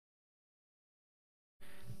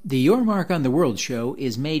The Your Mark on the World show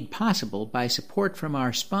is made possible by support from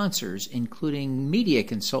our sponsors, including media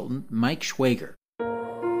consultant Mike Schwager.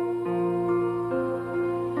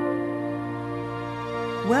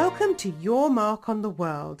 Welcome to Your Mark on the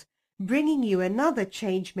World, bringing you another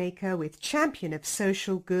changemaker with champion of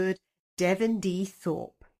social good, Devin D.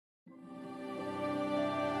 Thorpe.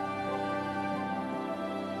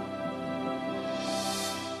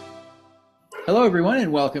 Hello, everyone,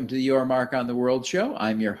 and welcome to the Your Mark on the World show.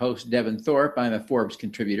 I'm your host, Devin Thorpe. I'm a Forbes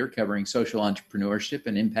contributor covering social entrepreneurship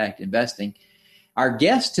and impact investing. Our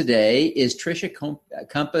guest today is Tricia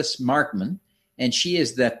Compass Markman, and she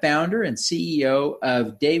is the founder and CEO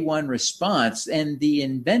of Day One Response and the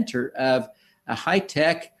inventor of a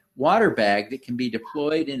high-tech water bag that can be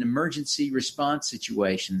deployed in emergency response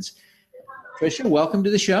situations. Tricia, welcome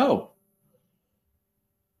to the show.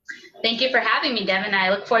 Thank you for having me, Devin. I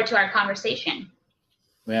look forward to our conversation.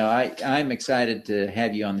 Well, I'm excited to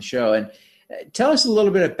have you on the show. And tell us a little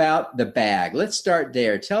bit about the bag. Let's start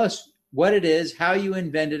there. Tell us what it is, how you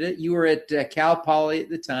invented it. You were at Cal Poly at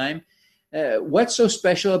the time. What's so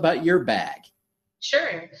special about your bag?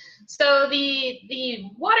 Sure. So the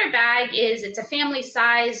water bag it's a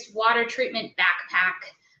family-sized water treatment backpack.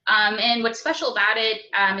 And what's special about it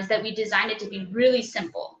is that we designed it to be really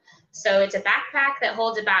simple. So it's a backpack that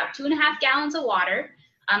holds about 2.5 gallons of water.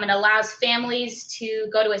 It allows families to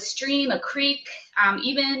go to a stream, a creek,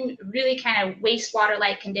 even really kind of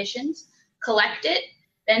wastewater-like conditions, collect it.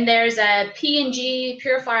 Then there's a P&G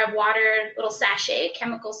purifier of water, little sachet,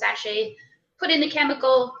 chemical sachet, put in the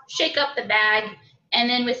chemical, shake up the bag, and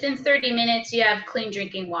then within 30 minutes you have clean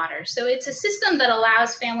drinking water. So it's a system that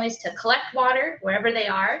allows families to collect water wherever they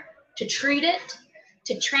are, to treat it,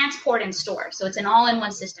 to transport and store. So it's an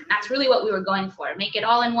all-in-one system. That's really what we were going for. Make it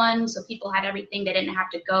all in one so people had everything. They didn't have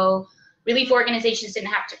to go. Relief organizations didn't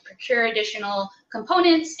have to procure additional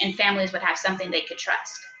components, and families would have something they could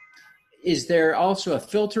trust. Is there also a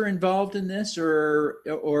filter involved in this, or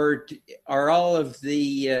are all of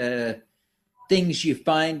the things you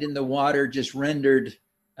find in the water just rendered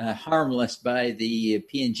harmless by the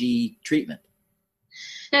P&G treatment?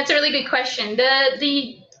 That's a really good question.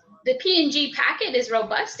 The P&G packet is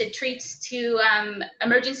robust. It treats to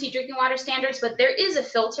emergency drinking water standards, but there is a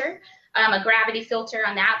filter, a gravity filter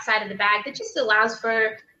on the outside of the bag that just allows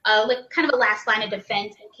for kind of a last line of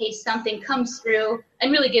defense in case something comes through,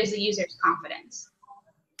 and really gives the users confidence.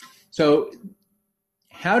 So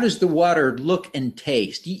how does the water look and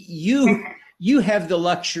taste? You have the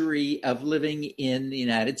luxury of living in the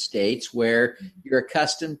United States where you're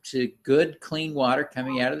accustomed to good, clean water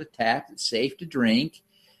coming out of the tap that's safe to drink.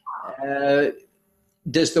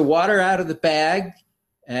 Does the water out of the bag,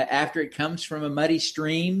 after it comes from a muddy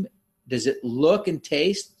stream, does it look and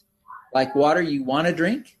taste like water you want to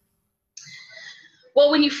drink?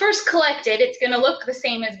 Well, when you first collect it, it's going to look the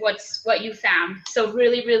same as what you found. So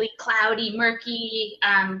really, really cloudy, murky,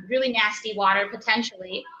 really nasty water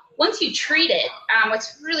potentially. Once you treat it,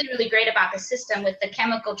 what's really, really great about the system with the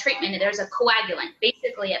chemical treatment, there's a coagulant.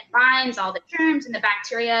 Basically, it binds all the germs and the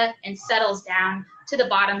bacteria and settles down to the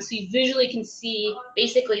bottom, so you visually can see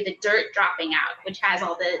basically the dirt dropping out, which has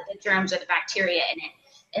all the germs or the bacteria in it.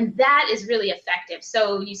 And that is really effective.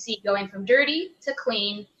 So you see going from dirty to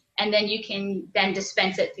clean, and then you can then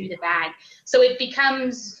dispense it through the bag. So it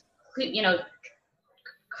becomes,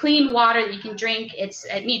 clean water that you can drink. It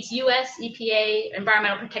meets U.S. EPA,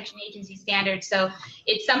 Environmental Protection Agency standards. So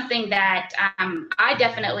it's something that I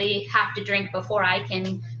definitely have to drink before I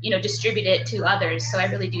can, distribute it to others. So I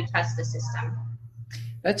really do trust the system.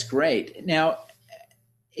 That's great. Now,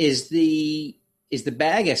 is the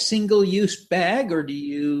bag a single-use bag, or do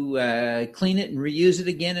you clean it and reuse it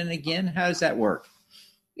again and again? How does that work?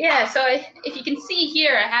 Yeah, so if you can see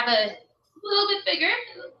here, I have a little bit bigger,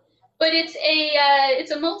 but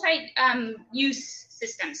it's a multi-use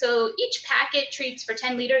system. So each packet treats for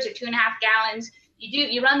 10 liters or 2.5 gallons.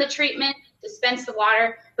 You run the treatment, dispense the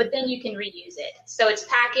water, but then you can reuse it. So it's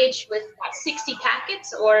packaged with about 60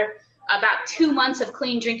 packets, or about 2 months of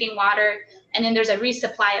clean drinking water, and then there's a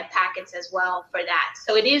resupply of packets as well for that.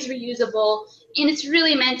 So it is reusable, and it's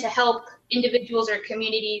really meant to help individuals or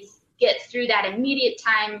communities get through that immediate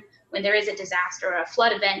time when there is a disaster or a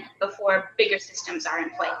flood event before bigger systems are in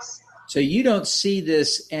place. So you don't see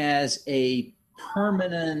this as a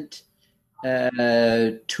permanent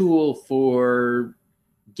tool for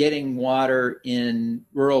getting water in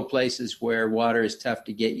rural places where water is tough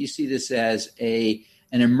to get. You see this as an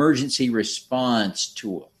emergency response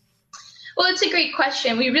tool. Well, it's a great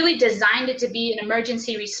question. We really designed it to be an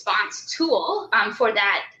emergency response tool for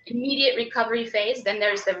that immediate recovery phase. Then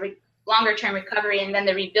there's the longer term recovery and then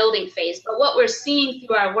the rebuilding phase. But what we're seeing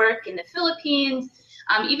through our work in the Philippines,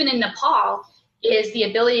 even in Nepal, is the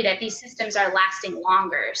ability that these systems are lasting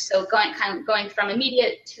longer. So going from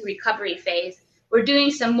immediate to recovery phase, we're doing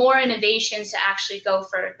some more innovations to actually go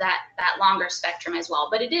for that longer spectrum as well.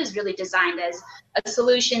 But it is really designed as a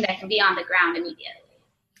solution that can be on the ground immediately.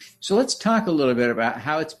 So let's talk a little bit about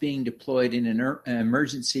how it's being deployed in an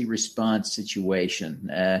emergency response situation.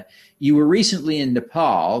 You were recently in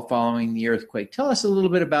Nepal following the earthquake. Tell us a little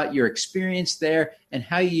bit about your experience there and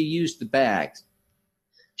how you used the bags.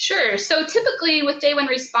 Sure. So typically with day one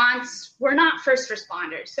response, we're not first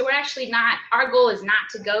responders. So we're actually not, our goal is not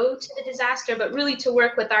to go to the disaster, but really to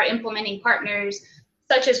work with our implementing partners,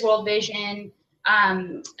 such as World Vision,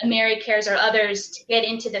 AmeriCares or others, to get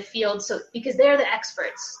into the field, so because they're the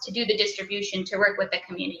experts to do the distribution, to work with the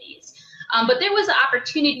communities. But there was an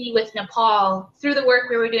opportunity with Nepal through the work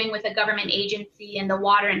we were doing with a government agency and the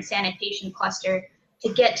water and sanitation cluster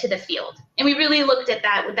to get to the field. And we really looked at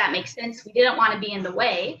that, would that make sense? We didn't want to be in the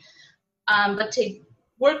way, but to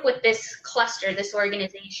work with this cluster, this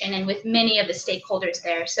organization, and with many of the stakeholders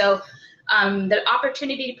there. So the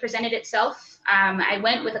opportunity presented itself. I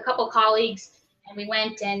went with a couple colleagues, and we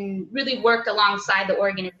went and really worked alongside the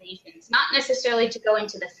organizations, not necessarily to go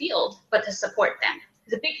into the field, but to support them.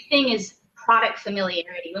 The big thing is product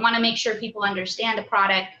familiarity. We want to make sure people understand the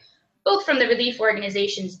product, both from the relief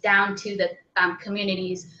organizations down to the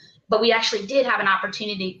communities. But we actually did have an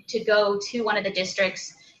opportunity to go to one of the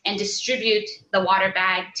districts and distribute the water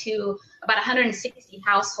bag to about 160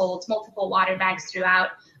 households, multiple water bags throughout.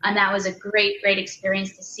 And that was a great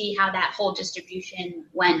experience to see how that whole distribution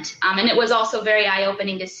went. And it was also very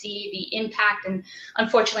eye-opening to see the impact and,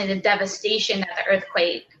 unfortunately, the devastation that the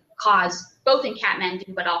earthquake caused, both in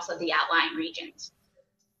Kathmandu, but also the outlying regions.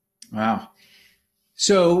 Wow.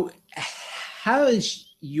 So how is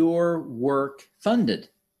your work funded?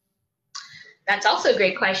 That's also a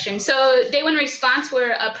great question. So Day One Response,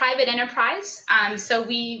 we're a private enterprise. So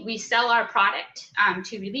we sell our product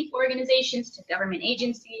to relief organizations, to government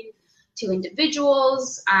agencies, to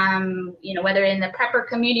individuals, whether in the prepper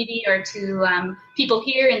community or to people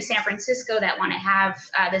here in San Francisco that want to have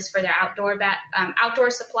this for their outdoor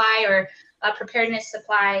supply or preparedness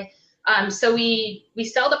supply. So we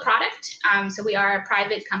sell the product. So we are a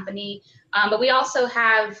private company. But we also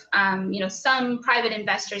have, some private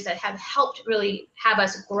investors that have helped really have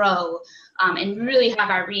us grow and really have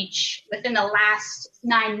our reach. Within the last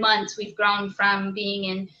 9 months, we've grown from being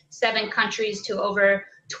in 7 countries to over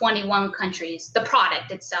 21 countries, the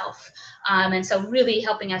product itself. And so really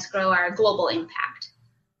helping us grow our global impact.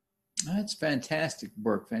 That's fantastic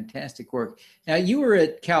work. Now, you were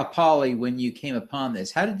at Cal Poly when you came upon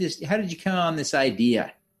this. How did you come on this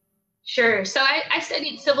idea? Sure. So I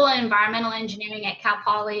studied civil and environmental engineering at Cal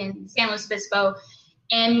Poly in San Luis Obispo.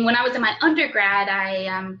 And when I was in my undergrad,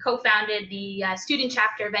 I co-founded the student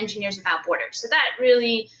chapter of Engineers Without Borders. So that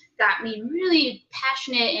really got me really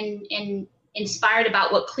passionate and inspired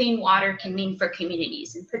about what clean water can mean for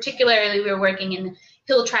communities. And particularly, we were working in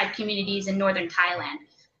hill tribe communities in northern Thailand.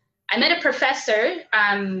 I met a professor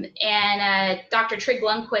and Dr. Trig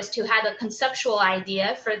Lundquist, who had a conceptual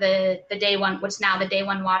idea for the Day One, what's now the Day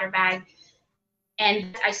One water bag.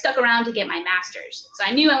 And I stuck around to get my master's. So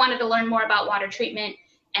I knew I wanted to learn more about water treatment,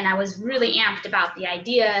 and I was really amped about the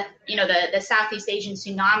idea. The Southeast Asian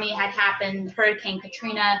tsunami had happened, Hurricane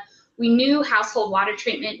Katrina. We knew household water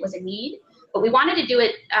treatment was a need, but we wanted to do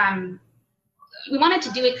it kind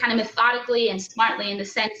of methodically and smartly, in the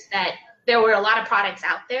sense that there were a lot of products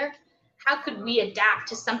out there. How could we adapt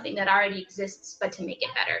to something that already exists, but to make it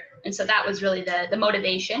better? And so that was really the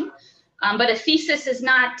motivation. But a thesis is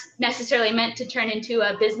not necessarily meant to turn into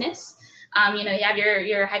a business. You have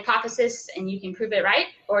your hypothesis and you can prove it right,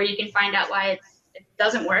 or you can find out why it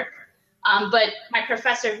doesn't work. But my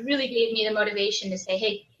professor really gave me the motivation to say,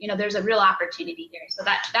 hey, there's a real opportunity here. So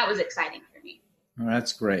that was exciting for me. Oh,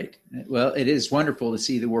 that's great. Well, it is wonderful to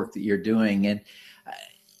see the work that you're doing. And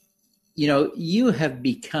you have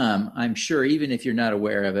become, I'm sure, even if you're not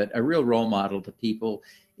aware of it, a real role model to people,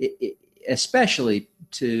 especially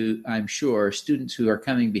to, I'm sure, students who are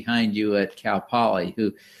coming behind you at Cal Poly,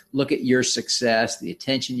 who look at your success, the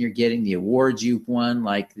attention you're getting, the awards you've won,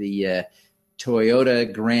 like the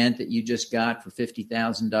Toyota grant that you just got for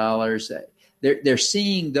 $50,000. They're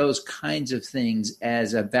seeing those kinds of things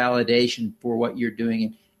as a validation for what you're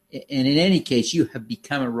doing. And in any case, you have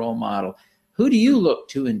become a role model. Who do you look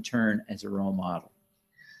to in turn as a role model?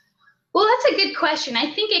 Well, that's a good question.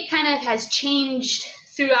 I think it kind of has changed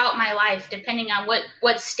throughout my life, depending on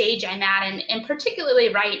what stage I'm at. And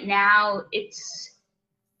particularly right now, it's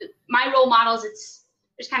my role models,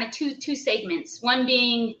 there's kind of two segments. One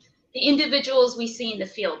being the individuals we see in the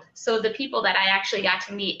field. So the people that I actually got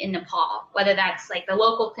to meet in Nepal, whether that's like the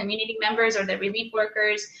local community members or the relief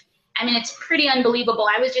workers. I mean, it's pretty unbelievable.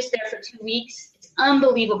 I was just there for 2 weeks. It's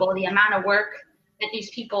unbelievable the amount of work that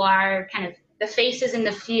these people are kind of the faces in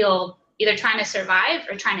the field, either trying to survive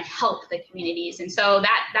or trying to help the communities. And so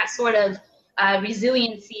that sort of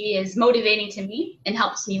resiliency is motivating to me and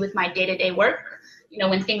helps me with my day-to-day work. You know,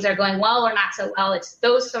 when things are going well or not so well, it's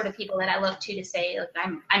those sort of people that I look to say, look,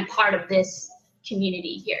 I'm part of this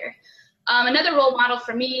community here. Another role model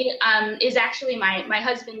for me is actually my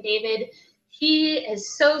husband, David. He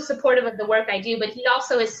is so supportive of the work I do, but he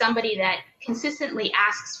also is somebody that consistently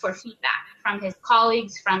asks for feedback from his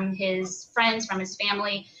colleagues, from his friends, from his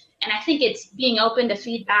family. And I think it's being open to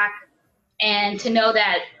feedback and to know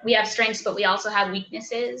that we have strengths, but we also have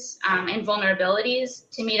weaknesses and vulnerabilities.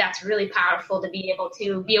 To me, that's really powerful to be able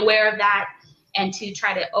to be aware of that and to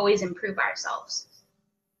try to always improve ourselves.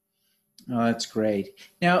 Oh, that's great.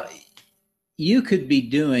 Now, you could be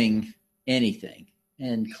doing anything.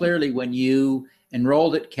 And clearly, when you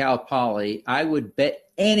enrolled at Cal Poly, I would bet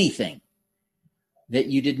anything that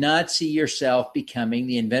you did not see yourself becoming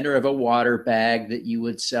the inventor of a water bag that you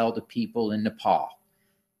would sell to people in Nepal.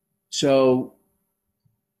 So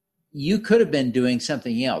you could have been doing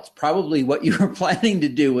something else, probably what you were planning to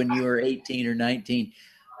do when you were 18 or 19.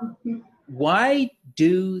 Why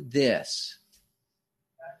do this?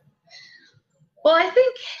 Well, I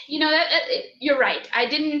think, you're right. I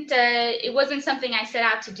didn't, it wasn't something I set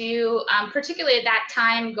out to do, particularly at that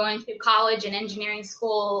time, going through college and engineering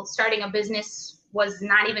school. Starting a business was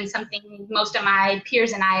not even something most of my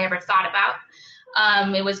peers and I ever thought about.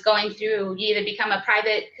 It was going through, you either become a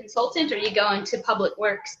private consultant or you go into public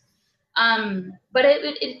works. But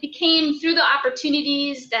it became, through the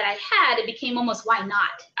opportunities that I had, it became almost why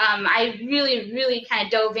not? I really, really kind of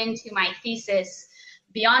dove into my thesis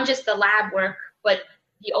beyond just the lab work, but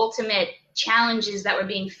the ultimate challenges that were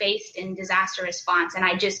being faced in disaster response. And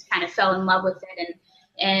I just kind of fell in love with it.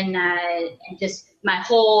 And just my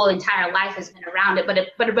whole entire life has been around it, but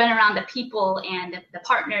it's been around the people and the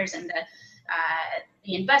partners and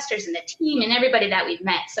the investors and the team and everybody that we've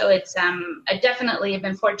met. So it's, I definitely have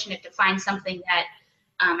been fortunate to find something that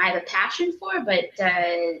I have a passion for, but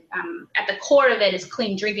at the core of it is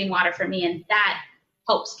clean drinking water for me. And that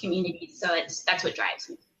helps communities. So that's what drives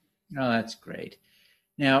me. Oh, that's great.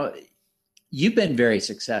 Now, you've been very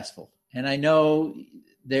successful, and I know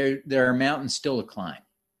there are mountains still to climb,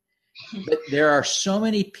 but there are so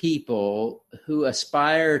many people who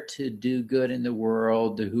aspire to do good in the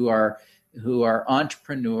world, who are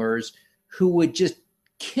entrepreneurs, who would just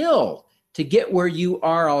kill to get where you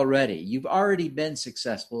are already. You've already been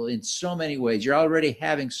successful in so many ways. You're already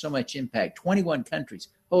having so much impact. 21 countries.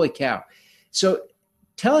 Holy cow. So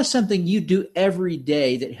tell us something you do every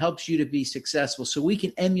day that helps you to be successful so we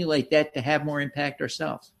can emulate that to have more impact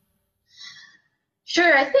ourselves.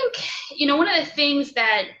 Sure. I think, one of the things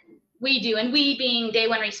that we do, and we being Day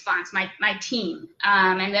One Response, my team,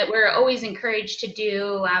 and that we're always encouraged to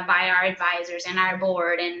do by our advisors and our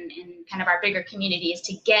board and kind of our bigger community, is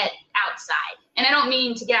to get outside. And I don't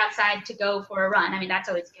mean to get outside to go for a run. I mean, that's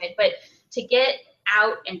always good, but to get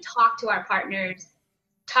out and talk to our partners,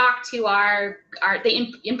 talk to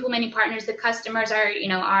the implementing partners, the customers,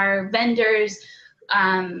 our vendors,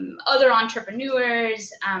 other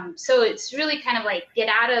entrepreneurs. So it's really kind of like get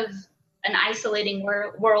out of an isolating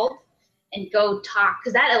world and go talk,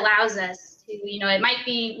 because that allows us to, it might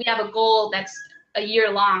be, we have a goal that's a year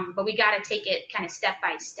long, but we got to take it kind of step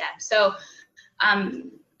by step. So, I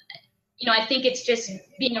think it's just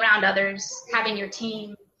being around others, having your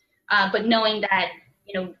team, but knowing that,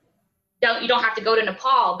 you don't have to go to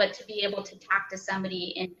Nepal, but to be able to talk to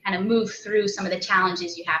somebody and kind of move through some of the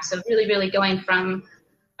challenges you have. So really, really going from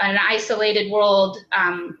an isolated world,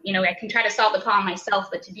 I can try to solve the problem myself,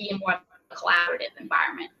 but to be in more of a collaborative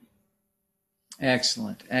environment.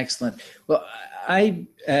 Excellent. Well, I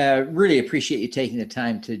really appreciate you taking the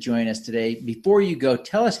time to join us today. Before you go,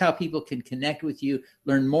 tell us how people can connect with you,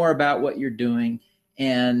 learn more about what you're doing,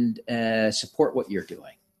 and support what you're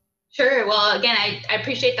doing. Sure. Well, again, I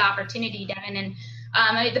appreciate the opportunity, Devin. And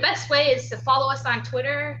the best way is to follow us on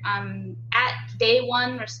Twitter at Day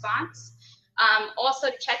One Response. Also,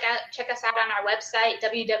 check us out on our website,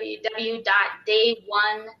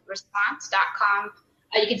 www.dayoneresponse.com.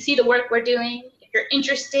 You can see the work we're doing. If you're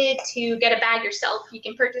interested to get a bag yourself, you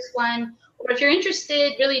can purchase one. Or if you're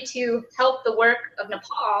interested really to help the work of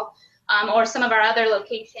Nepal or some of our other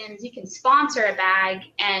locations, you can sponsor a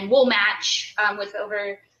bag, and we'll match with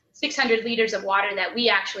over 600 liters of water that we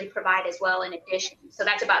actually provide as well in addition. So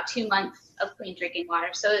that's about 2 months of clean drinking water.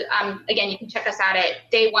 So again, you can check us out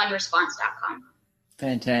at dayoneresponse.com.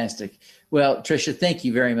 Fantastic. Well, Tricia, thank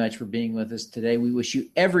you very much for being with us today. We wish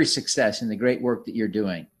you every success in the great work that you're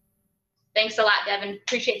doing. Thanks a lot, Devin.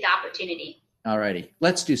 Appreciate the opportunity. All righty.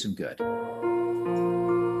 Let's do some good.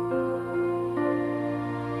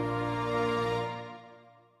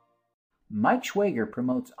 Mike Schwager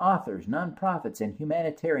promotes authors, nonprofits, and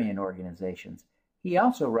humanitarian organizations. He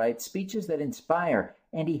also writes speeches that inspire,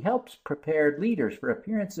 and he helps prepare leaders for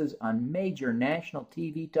appearances on major national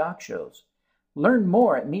TV talk shows. Learn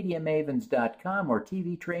more at MediaMavens.com or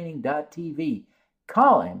TVTraining.tv.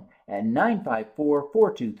 Call him at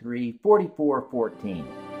 954-423-4414.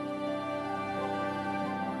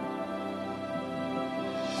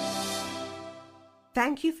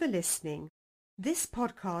 Thank you for listening. This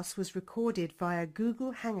podcast was recorded via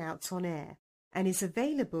Google Hangouts on Air and is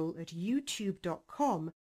available at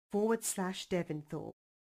youtube.com/Devinthorpe.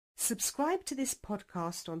 Subscribe to this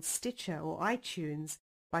podcast on Stitcher or iTunes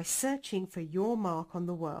by searching for Your Mark on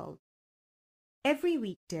the World. Every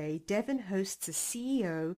weekday, Devin hosts a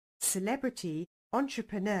CEO, celebrity,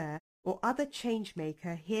 entrepreneur, or other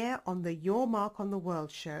changemaker here on the Your Mark on the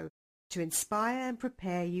World show to inspire and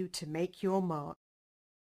prepare you to make your mark.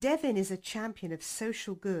 Devin is a champion of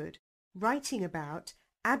social good, writing about,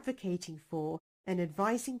 advocating for, and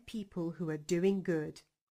advising people who are doing good.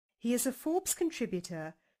 He is a Forbes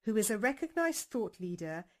contributor who is a recognized thought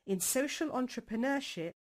leader in social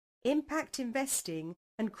entrepreneurship, impact investing,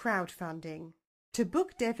 and crowdfunding. To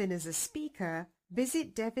book Devin as a speaker,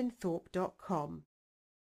 visit devinthorpe.com.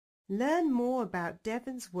 Learn more about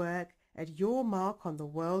Devin's work at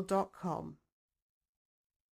yourmarkontheworld.com.